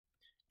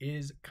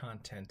Is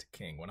content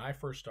king? When I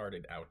first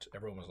started out,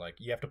 everyone was like,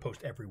 you have to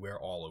post everywhere,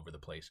 all over the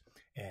place,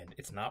 and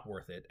it's not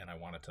worth it, and I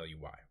want to tell you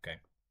why, okay?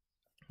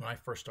 When I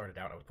first started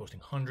out, I was posting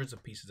hundreds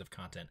of pieces of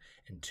content,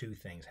 and two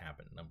things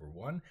happened. Number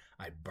one,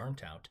 I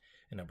burnt out,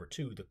 and number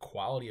two, the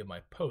quality of my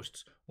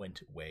posts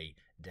went way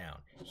down.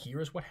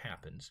 Here is what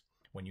happens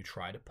when you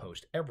try to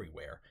post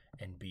everywhere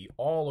and be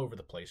all over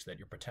the place so that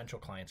your potential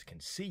clients can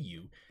see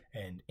you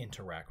and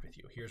interact with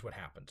you. Here's what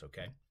happens,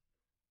 okay?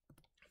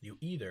 You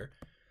either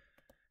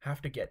have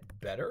to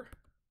get better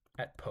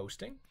at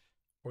posting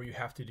or you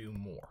have to do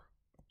more.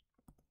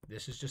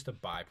 This is just a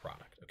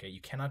byproduct, okay?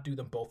 You cannot do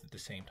them both at the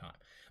same time.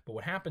 But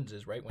what happens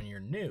is, right, when you're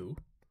new,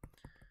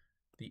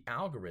 the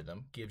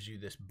algorithm gives you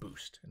this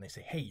boost. And they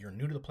say, hey, you're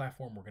new to the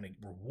platform. We're going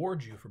to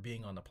reward you for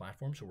being on the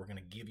platform. So we're going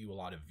to give you a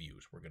lot of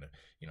views. We're going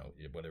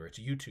to, whether it's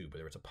YouTube,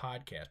 whether it's a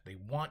podcast, they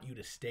want you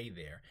to stay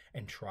there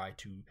and try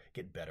to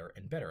get better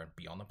and better and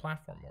be on the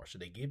platform more. So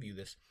they give you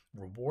this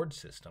reward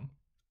system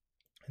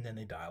and then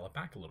they dial it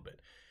back a little bit.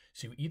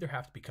 So you either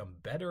have to become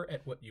better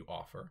at what you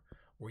offer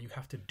or you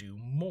have to do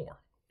more,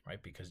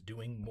 right? Because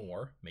doing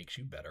more makes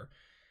you better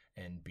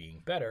and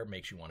being better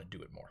makes you want to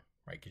do it more,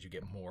 right? Because you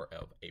get more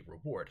of a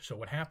reward. So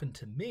what happened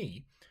to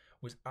me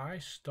was I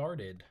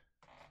started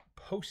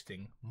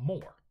posting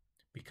more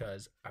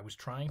because I was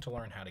trying to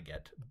learn how to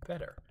get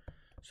better.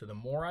 So the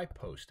more I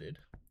posted,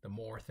 the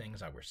more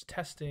things I was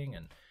testing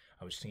and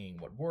I was seeing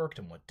what worked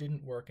and what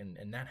didn't work, and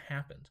that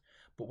happened.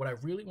 But what I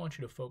really want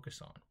you to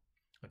focus on,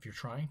 if you're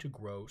trying to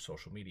grow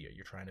social media,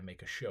 you're trying to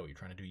make a show, you're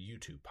trying to do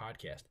YouTube,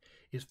 podcast,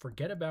 is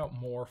forget about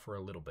more for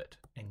a little bit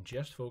and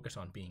just focus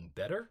on being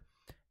better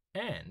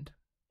and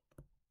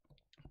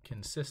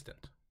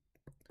consistent.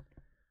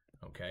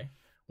 Okay?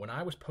 When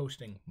I was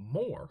posting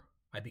more,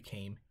 I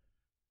became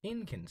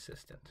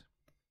inconsistent.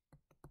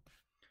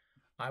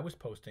 I was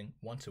posting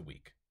once a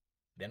week.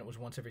 Then it was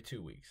once every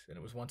 2 weeks. And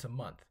it was once a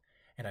month.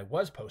 And I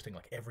was posting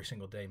like every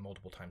single day,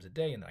 multiple times a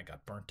day, and then I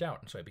got burnt out,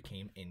 and so I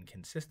became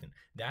inconsistent.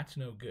 That's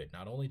no good.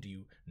 Not only do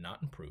you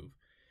not improve,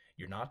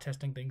 you're not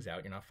testing things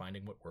out, you're not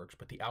finding what works,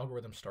 but the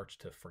algorithm starts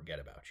to forget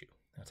about you.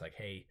 It's like,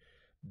 hey,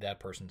 that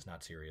person's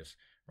not serious,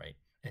 right?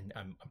 And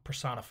I'm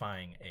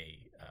personifying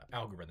a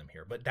algorithm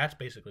here, but that's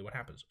basically what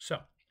happens. So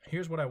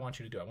here's what I want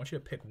you to do. I want you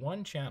to pick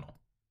one channel,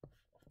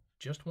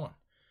 just one.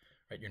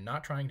 Right? You're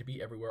not trying to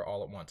be everywhere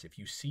all at once. If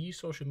you see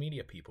social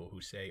media people who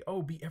say,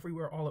 oh, be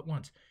everywhere all at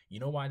once, you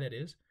know why that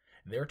is?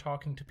 They're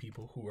talking to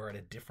people who are at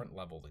a different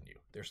level than you.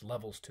 There's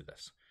levels to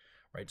this,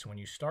 right? So when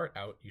you start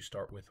out, you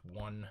start with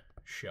one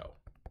show.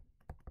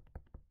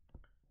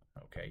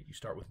 Okay, you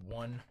start with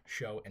one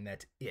show and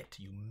that's it.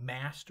 You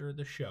master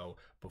the show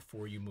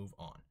before you move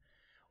on.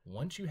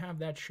 Once you have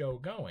that show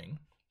going,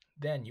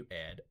 then you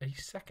add a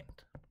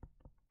second.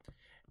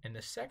 And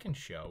the second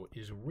show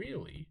is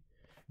really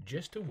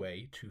just a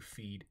way to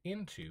feed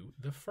into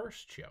the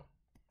first show.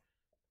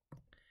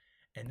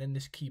 And then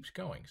this keeps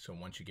going. So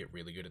once you get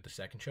really good at the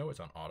second show, it's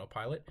on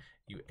autopilot,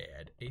 you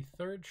add a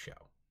third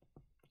show.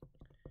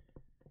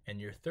 And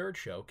your third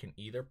show can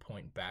either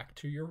point back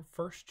to your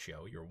first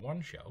show, your one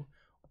show,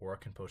 or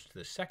it can post to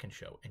the second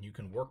show, and you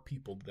can work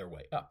people their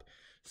way up.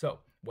 So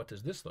what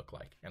does this look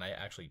like? And I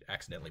actually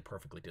accidentally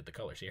perfectly did the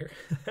colors here.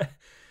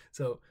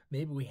 So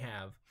maybe we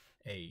have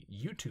a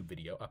YouTube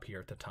video up here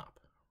at the top.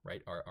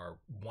 Right? Our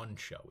one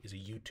show is a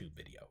YouTube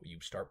video.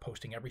 You start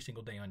posting every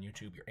single day on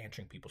YouTube. You're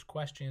answering people's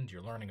questions.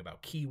 You're learning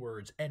about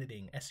keywords,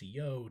 editing,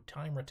 SEO,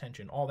 time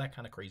retention, all that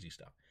kind of crazy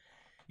stuff.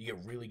 You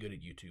get really good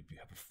at YouTube. You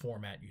have a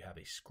format. You have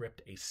a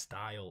script, a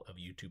style of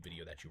YouTube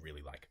video that you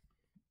really like.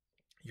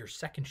 Your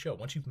second show,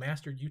 once you've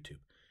mastered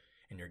YouTube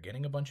and you're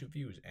getting a bunch of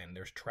views and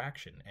there's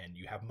traction and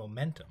you have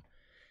momentum,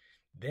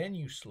 then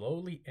you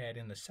slowly add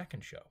in the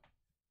second show.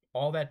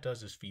 All that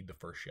does is feed the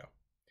first show.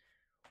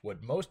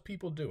 What most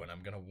people do, and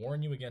I'm going to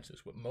warn you against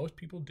this, what most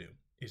people do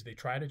is they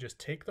try to just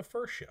take the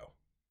first show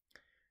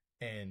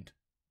and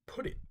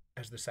put it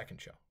as the second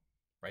show,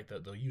 right?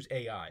 They'll use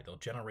AI. They'll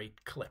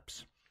generate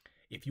clips.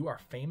 If you are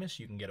famous,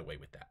 you can get away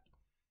with that,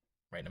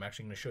 right? I'm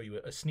actually going to show you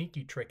a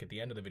sneaky trick at the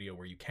end of the video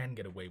where you can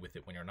get away with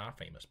it when you're not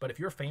famous. But if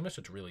you're famous,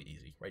 it's really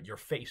easy, right? Your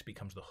face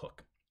becomes the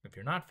hook. If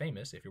you're not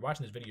famous, if you're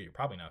watching this video, you're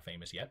probably not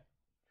famous yet.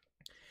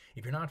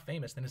 If you're not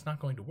famous, then it's not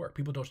going to work.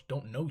 People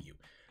don't know you.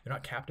 They're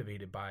not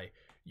captivated by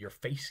your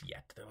face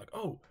yet. They're like,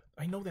 oh,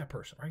 I know that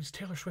person, right? It's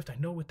Taylor Swift. I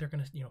know what they're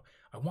going to,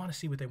 I want to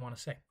see what they want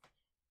to say.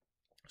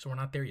 So we're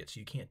not there yet, so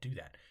you can't do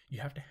that.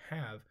 You have to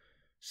have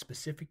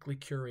specifically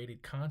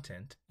curated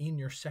content in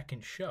your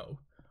second show.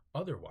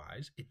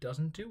 Otherwise, it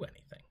doesn't do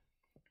anything,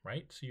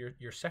 right? So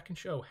your second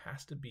show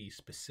has to be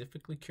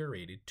specifically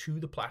curated to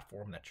the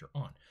platform that you're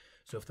on.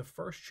 So if the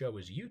first show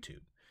is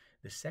YouTube,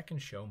 the second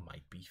show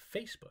might be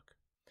Facebook.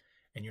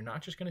 And you're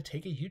not just going to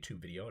take a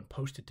YouTube video and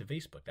post it to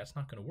Facebook. That's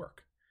not going to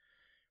work,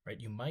 right?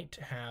 You might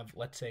have,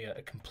 let's say,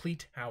 a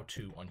complete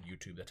how-to on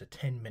YouTube that's a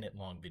 10-minute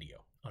long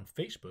video. On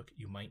Facebook,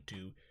 you might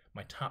do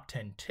my top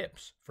 10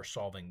 tips for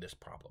solving this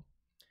problem.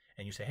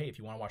 And you say, hey, if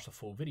you want to watch the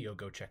full video,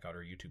 go check out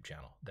our YouTube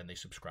channel. Then they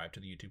subscribe to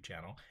the YouTube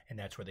channel, and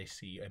that's where they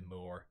see a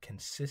more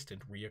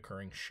consistent,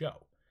 reoccurring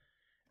show.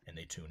 And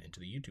they tune into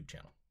the YouTube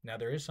channel. Now,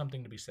 there is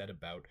something to be said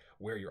about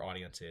where your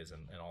audience is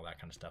and all that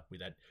kind of stuff.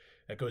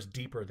 That goes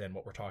deeper than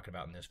what we're talking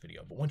about in this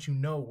video. But once you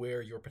know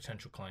where your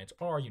potential clients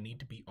are, you need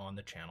to be on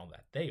the channel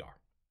that they are.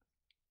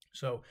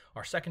 So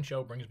our second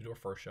show brings me to our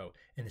first show,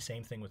 and the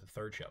same thing with the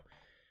third show.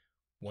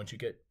 Once you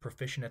get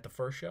proficient at the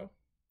first show,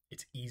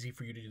 it's easy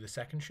for you to do the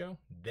second show.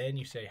 Then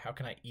you say, how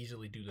can I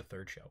easily do the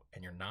third show?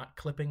 And you're not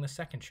clipping the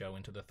second show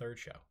into the third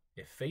show.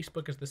 If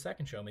Facebook is the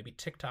second show, maybe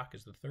TikTok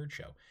is the third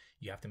show.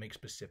 You have to make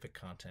specific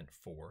content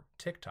for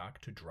TikTok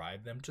to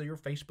drive them to your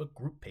Facebook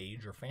group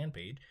page or fan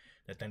page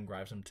that then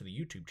drives them to the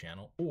YouTube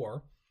channel.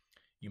 Or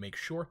you make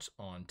shorts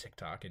on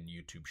TikTok and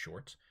YouTube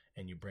shorts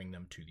and you bring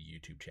them to the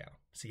YouTube channel.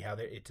 See how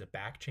it's a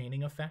back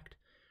chaining effect?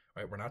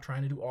 Right? We're not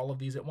trying to do all of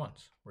these at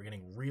once. We're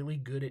getting really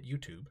good at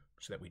YouTube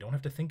so that we don't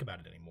have to think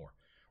about it anymore.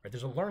 Right?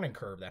 There's a learning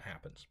curve that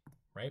happens,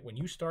 right? When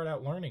you start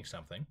out learning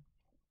something,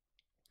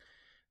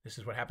 this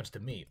is what happens to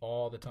me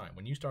all the time.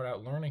 When you start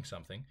out learning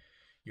something,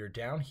 you're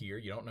down here,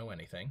 you don't know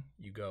anything.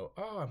 You go,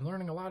 oh, I'm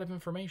learning a lot of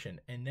information.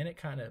 And then it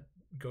kind of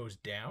goes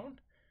down,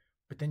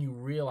 but then you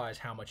realize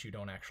how much you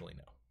don't actually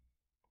know.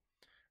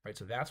 Right?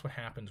 So that's what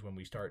happens when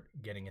we start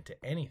getting into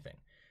anything.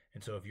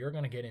 And so if you're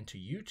going to get into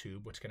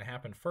YouTube, what's going to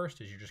happen first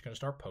is you're just going to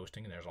start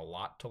posting, and there's a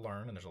lot to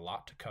learn, and there's a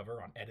lot to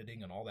cover on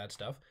editing and all that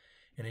stuff.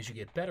 And as you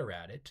get better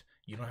at it,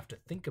 you don't have to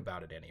think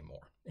about it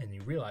anymore. And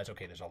you realize,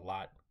 okay, there's a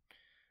lot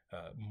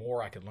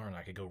more I could learn.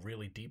 I could go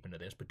really deep into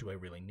this, but do I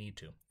really need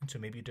to? And so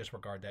maybe you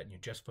disregard that and you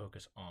just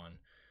focus on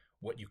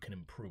what you can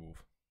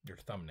improve, your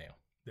thumbnail,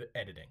 the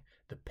editing,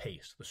 the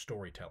pace, the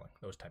storytelling,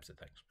 those types of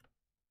things.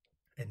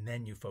 And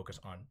then you focus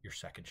on your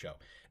second show.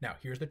 Now,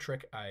 here's the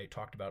trick I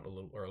talked about a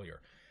little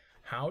earlier.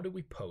 How do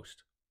we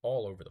post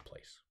all over the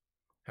place?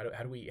 How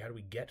do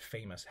we get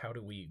famous? How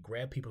do we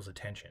grab people's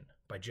attention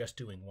by just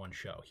doing one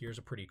show? Here's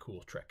a pretty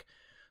cool trick.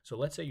 So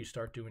let's say you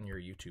start doing your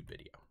YouTube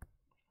video.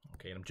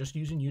 Okay, and I'm just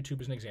using YouTube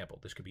as an example.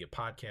 This could be a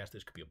podcast,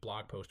 this could be a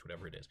blog post,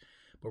 whatever it is.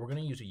 But we're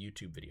going to use a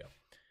YouTube video.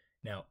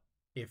 Now,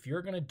 if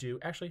you're going to do,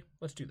 actually,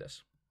 let's do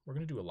this. We're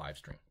going to do a live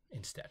stream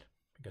instead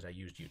because I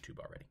used YouTube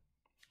already.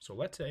 So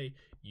let's say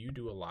you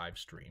do a live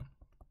stream.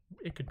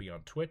 It could be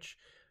on Twitch.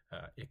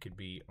 It could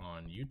be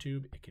on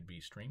YouTube. It could be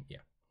stream. Yeah.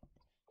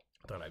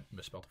 I thought I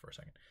misspelled it for a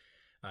second.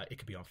 It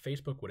could be on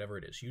Facebook, whatever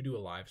it is. You do a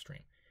live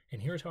stream.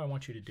 And here's how I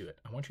want you to do it.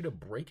 I want you to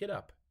break it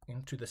up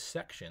into the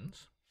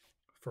sections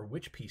for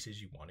which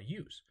pieces you want to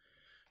use.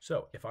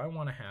 So if I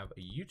want to have a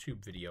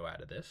YouTube video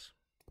out of this,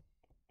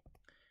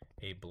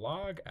 a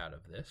blog out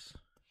of this,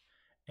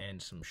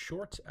 and some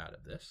shorts out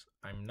of this,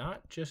 I'm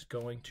not just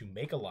going to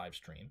make a live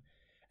stream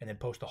and then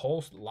post the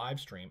whole live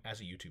stream as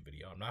a YouTube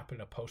video. I'm not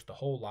going to post the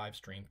whole live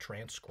stream,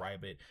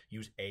 transcribe it,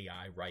 use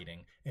AI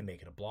writing, and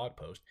make it a blog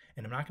post.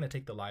 And I'm not going to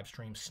take the live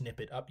stream,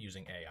 snip it up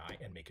using AI,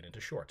 and make it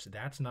into shorts.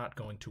 That's not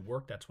going to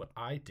work. That's what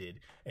I did,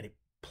 and it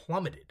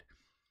plummeted.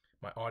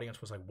 My audience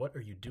was like, what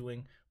are you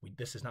doing?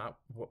 This is not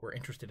what we're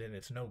interested in.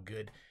 It's no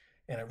good.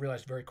 And I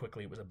realized very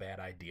quickly it was a bad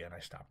idea, and I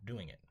stopped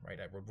doing it,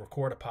 right? I would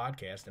record a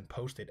podcast and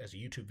post it as a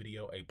YouTube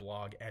video, a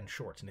blog, and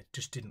shorts, and it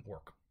just didn't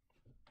work.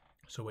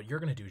 So what you're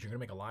going to do is you're going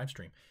to make a live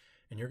stream,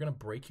 and you're going to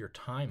break your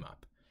time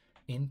up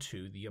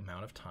into the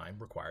amount of time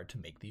required to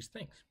make these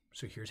things.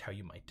 So here's how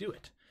you might do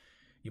it.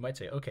 You might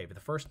say, okay, for the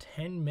first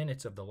 10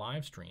 minutes of the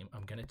live stream,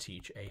 I'm going to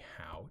teach a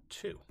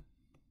how-to.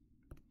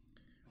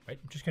 Right?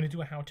 I'm just going to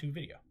do a how-to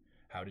video.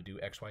 How to do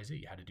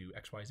XYZ, how to do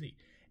XYZ.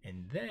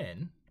 And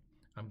then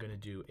I'm going to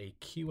do a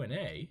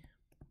Q&A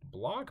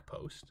blog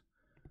post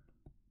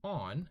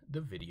on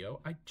the video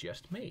I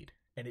just made.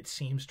 And it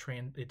seems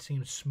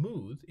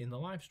smooth in the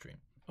live stream.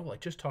 Oh, well, I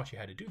just taught you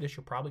how to do this.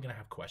 You're probably going to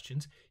have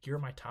questions. Here are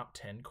my top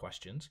 10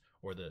 questions,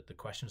 or the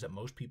questions that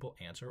most people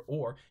answer.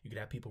 Or you could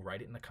have people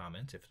write it in the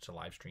comments if it's a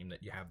live stream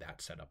that you have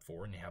that set up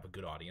for and you have a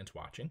good audience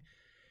watching.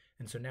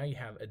 And so now you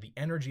have the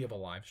energy of a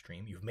live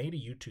stream. You've made a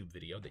YouTube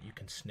video that you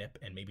can snip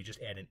and maybe just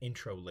add an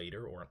intro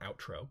later or an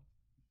outro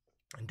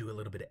and do a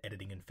little bit of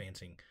editing and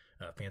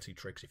fancy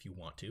tricks if you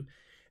want to.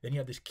 Then you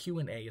have this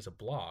Q&A as a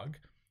blog,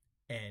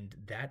 and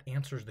that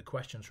answers the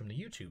questions from the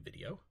YouTube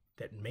video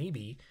that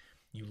maybe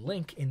you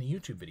link in the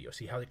YouTube video.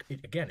 See how,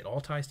 again, it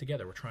all ties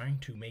together. We're trying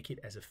to make it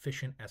as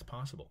efficient as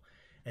possible.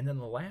 And then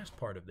the last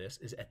part of this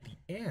is at the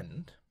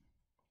end,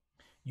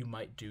 you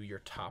might do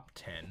your top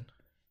 10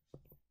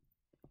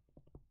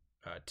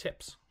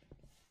 tips.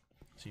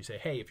 So you say,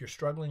 hey, if you're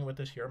struggling with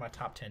this, here are my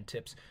top 10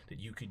 tips that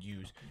you could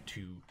use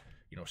to,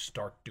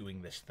 start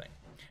doing this thing.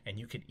 And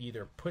you could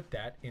either put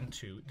that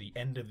into the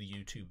end of the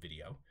YouTube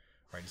video,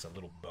 right, as a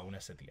little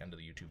bonus at the end of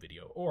the YouTube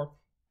video, or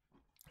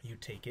you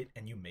take it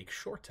and you make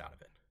shorts out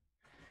of it.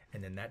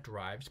 And then that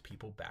drives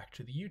people back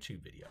to the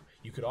YouTube video.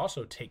 You could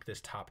also take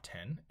this top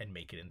 10 and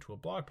make it into a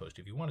blog post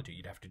if you wanted to.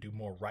 You'd have to do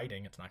more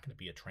writing. It's not going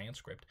to be a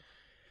transcript.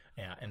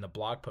 And the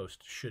blog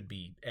post should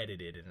be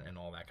edited and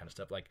all that kind of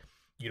stuff. Like,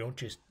 you don't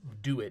just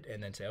do it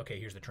and then say, okay,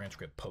 here's the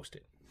transcript, post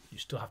it. You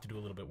still have to do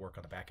a little bit of work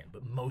on the back end,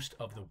 but most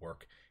of the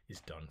work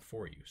is done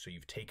for you. So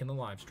you've taken the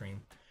live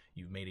stream,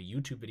 you've made a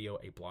YouTube video,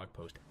 a blog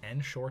post,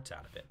 and shorts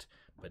out of it.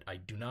 But I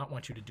do not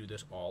want you to do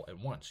this all at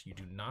once. You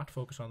do not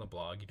focus on the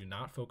blog. You do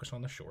not focus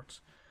on the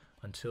shorts.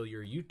 until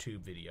your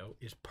YouTube video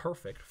is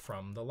perfect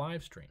from the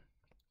live stream.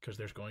 Because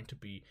there's going to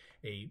be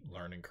a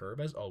learning curve,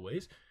 as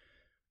always,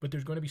 but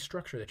there's going to be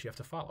structure that you have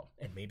to follow.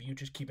 And maybe you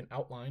just keep an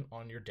outline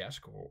on your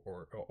desk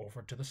or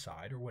over to the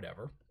side or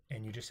whatever,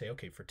 and you just say,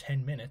 okay, for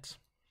 10 minutes,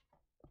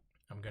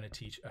 I'm going to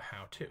teach a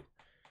how-to.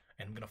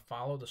 And I'm going to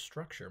follow the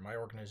structure, my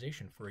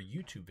organization, for a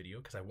YouTube video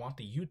because I want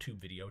the YouTube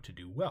video to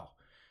do well.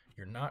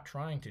 You're not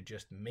trying to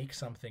just make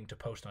something to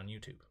post on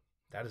YouTube.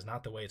 That is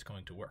not the way it's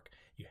going to work.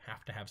 You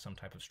have to have some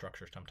type of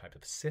structure, some type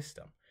of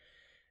system.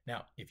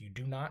 Now, if you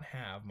do not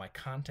have my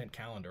content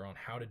calendar on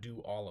how to do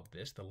all of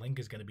this, the link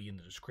is going to be in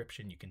the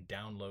description. You can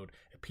download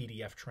a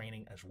PDF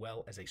training as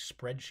well as a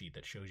spreadsheet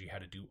that shows you how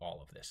to do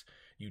all of this.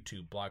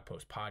 YouTube, blog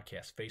posts,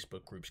 podcasts,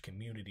 Facebook groups,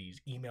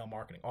 communities, email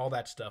marketing, all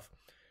that stuff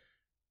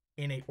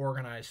in a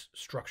organized,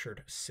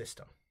 structured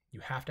system. You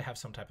have to have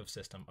some type of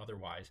system.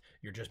 Otherwise,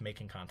 you're just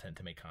making content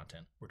to make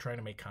content. We're trying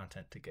to make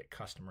content to get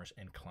customers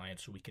and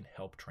clients so we can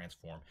help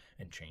transform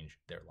and change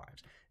their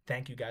lives.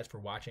 Thank you guys for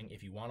watching.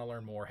 If you want to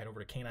learn more, head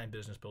over to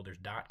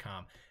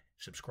caninebusinessbuilders.com.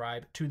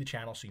 Subscribe to the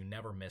channel so you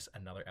never miss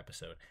another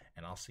episode,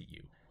 and I'll see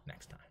you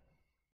next time.